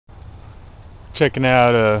checking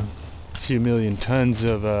out a few million tons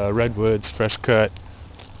of redwoods, fresh cut.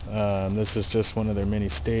 This is just one of their many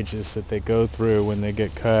stages that they go through when they get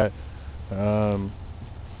cut.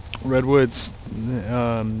 Redwoods,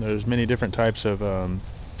 there's many different types of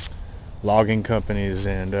logging companies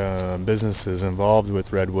and businesses involved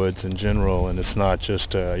with redwoods in general, and it's not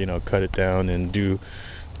just cut it down and do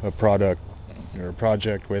a product or a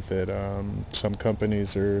project with it. Some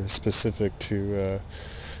companies are specific to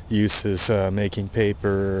uses making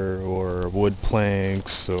paper or wood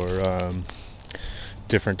planks or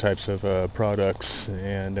different types of products,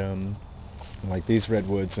 and like these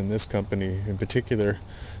redwoods in this company in particular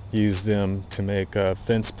use them to make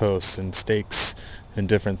fence posts and stakes and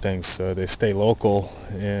different things, so they stay local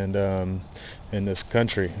and in this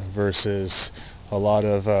country, versus a lot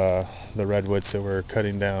of the redwoods that we're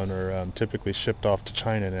cutting down are typically shipped off to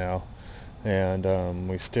China now, and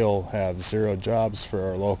we still have zero jobs for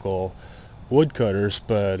our local woodcutters,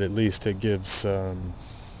 but at least it gives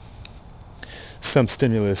some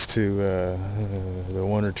stimulus to the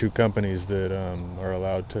one or two companies that are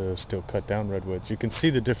allowed to still cut down redwoods. You can see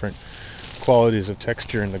the different qualities of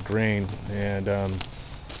texture in the grain, and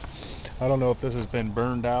I don't know if this has been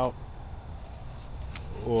burned out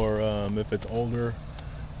or if it's older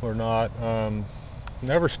or not.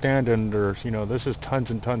 Never stand under, this is tons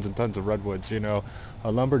and tons and tons of redwoods. A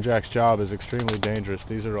lumberjack's job is extremely dangerous.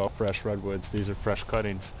 These are all fresh redwoods. These are fresh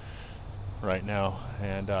cuttings right now,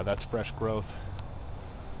 and that's fresh growth.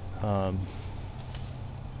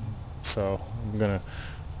 So I'm gonna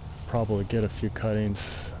probably get a few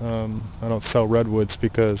cuttings. I don't sell redwoods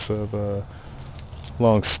because of a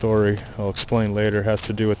long story I'll explain later. It has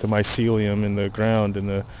to do with the mycelium in the ground and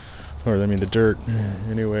the dirt.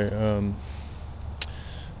 Anyway,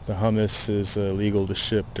 the humus is illegal to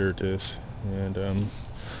ship, dirt is, and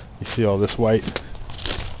you see all this white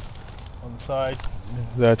on the side.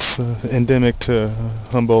 That's endemic to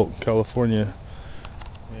Humboldt, California.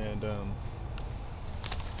 And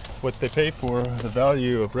what they pay for, the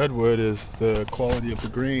value of redwood, is the quality of the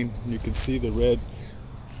grain. You can see the red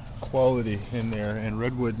quality in there, and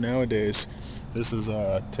redwood nowadays, this is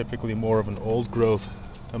typically more of an old growth.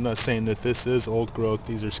 I'm not saying that this is old growth,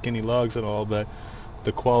 these are skinny logs and all, but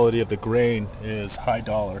the quality of the grain is high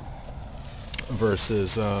dollar,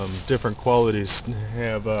 versus different qualities.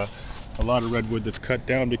 Have a lot of redwood that's cut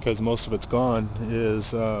down because most of it's gone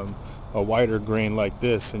is a wider grain like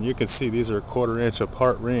this, and you can see these are 1/4 inch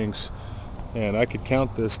apart rings, and I could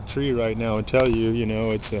count this tree right now and tell you,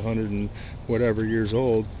 it's 100 and whatever years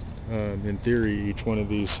old, in theory, each one of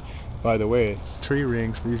these. By the way, tree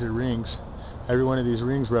rings, these are rings, every one of these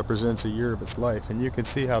rings represents a year of its life, and you can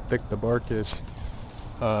see how thick the bark is.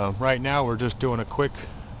 Right now we're just doing a quick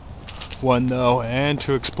one though, and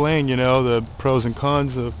to explain the pros and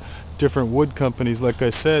cons of different wood companies. Like I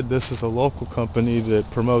said, this is a local company that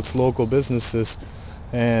promotes local businesses,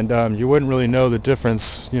 and you wouldn't really know the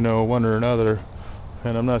difference, one or another.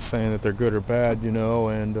 And I'm not saying that they're good or bad,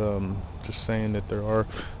 and just saying that there are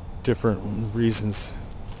different reasons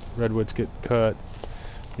redwoods get cut.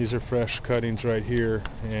 These are fresh cuttings right here,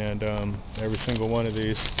 and every single one of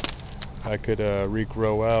these I could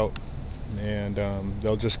regrow out, and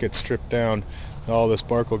they'll just get stripped down. All this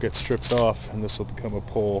bark will get stripped off, and this will become a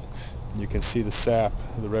pole. You can see the sap,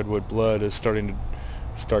 the redwood blood is starting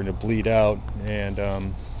to bleed out, and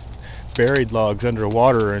buried logs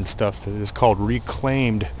underwater and stuff that is called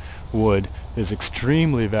reclaimed wood is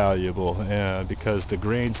extremely valuable because the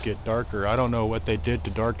grains get darker. I don't know what they did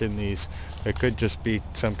to darken these. It could just be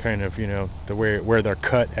some kind of, the where they're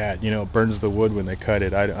cut at, burns the wood when they cut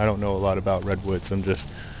it. I don't know a lot about redwoods. I'm just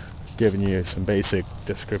giving you some basic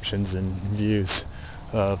descriptions and views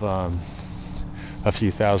of a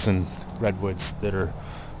few thousand redwoods that are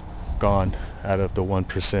gone out of the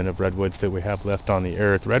 1% of redwoods that we have left on the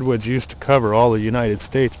earth. Redwoods used to cover all the United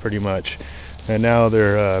States pretty much, and now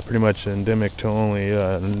they're pretty much endemic to only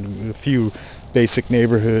a few basic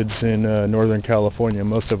neighborhoods in Northern California.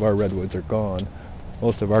 Most of our redwoods are gone.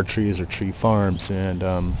 Most of our trees are tree farms, and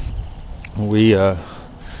we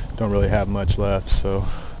don't really have much left. So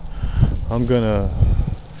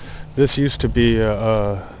this used to be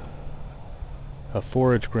a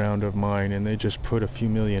forage ground of mine, and they just put a few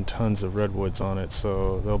million tons of redwoods on it,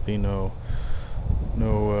 so there'll be no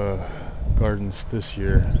gardens this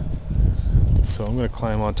year. So I'm going to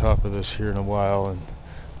climb on top of this here in a while, and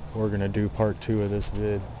we're going to do part 2 of this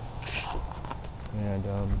vid, and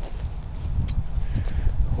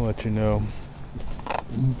I'll let you know.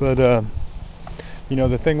 But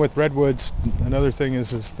the thing with redwoods, another thing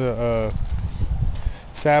is the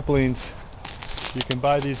saplings You can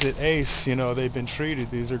buy these at Ace, you know, they've been treated.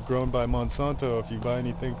 These are grown by Monsanto. If you buy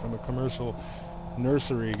anything from a commercial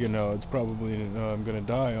nursery, you know, it's probably going to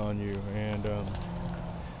die on you. And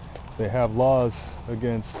they have laws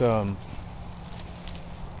against the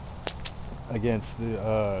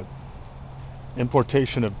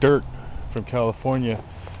importation of dirt from California.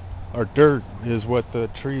 Our dirt is what the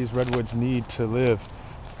trees, redwoods, need to live,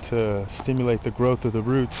 to stimulate the growth of the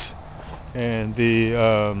roots. And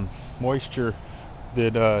the moisture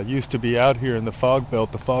that used to be out here in the fog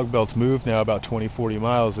belt's moved now about 20-40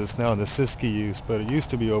 miles. It's now in the Siskiyou, but it used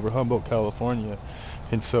to be over Humboldt, California.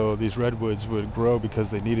 And so these redwoods would grow because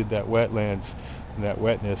they needed that wetlands and that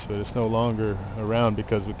wetness, but it's no longer around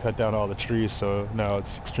because we cut down all the trees, so now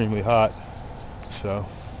it's extremely hot. So,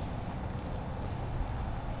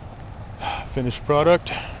 finished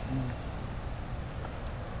product.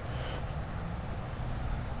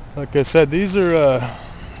 Like I said, these are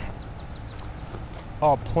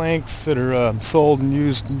all planks that are sold and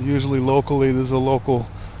used usually locally. This is a local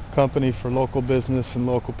company for local business and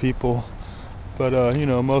local people. But you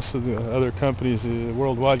know, most of the other companies,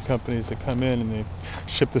 worldwide companies that come in and they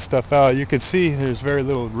ship the stuff out, you can see there's very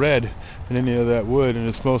little red in any of that wood, and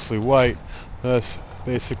it's mostly white. That's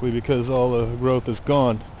basically because all the growth is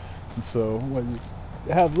gone. And so what you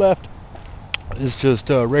have left is just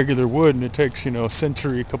regular wood, and it takes, you know,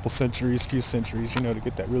 a couple centuries, few centuries, you know, to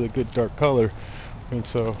get that really good dark color. And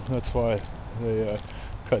so that's why they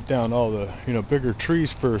cut down all the, you know, bigger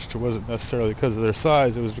trees first. It wasn't necessarily because of their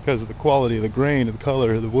size, it was because of the quality of the grain and the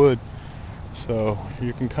color of the wood. So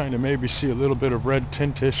you can kind of maybe see a little bit of red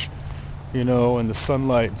tintish, you know, in the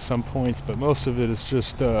sunlight at some points, but most of it is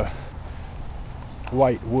just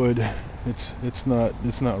white wood. It's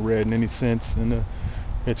not red in any sense, and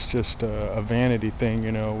it's just a vanity thing,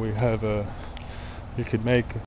 you know. You could make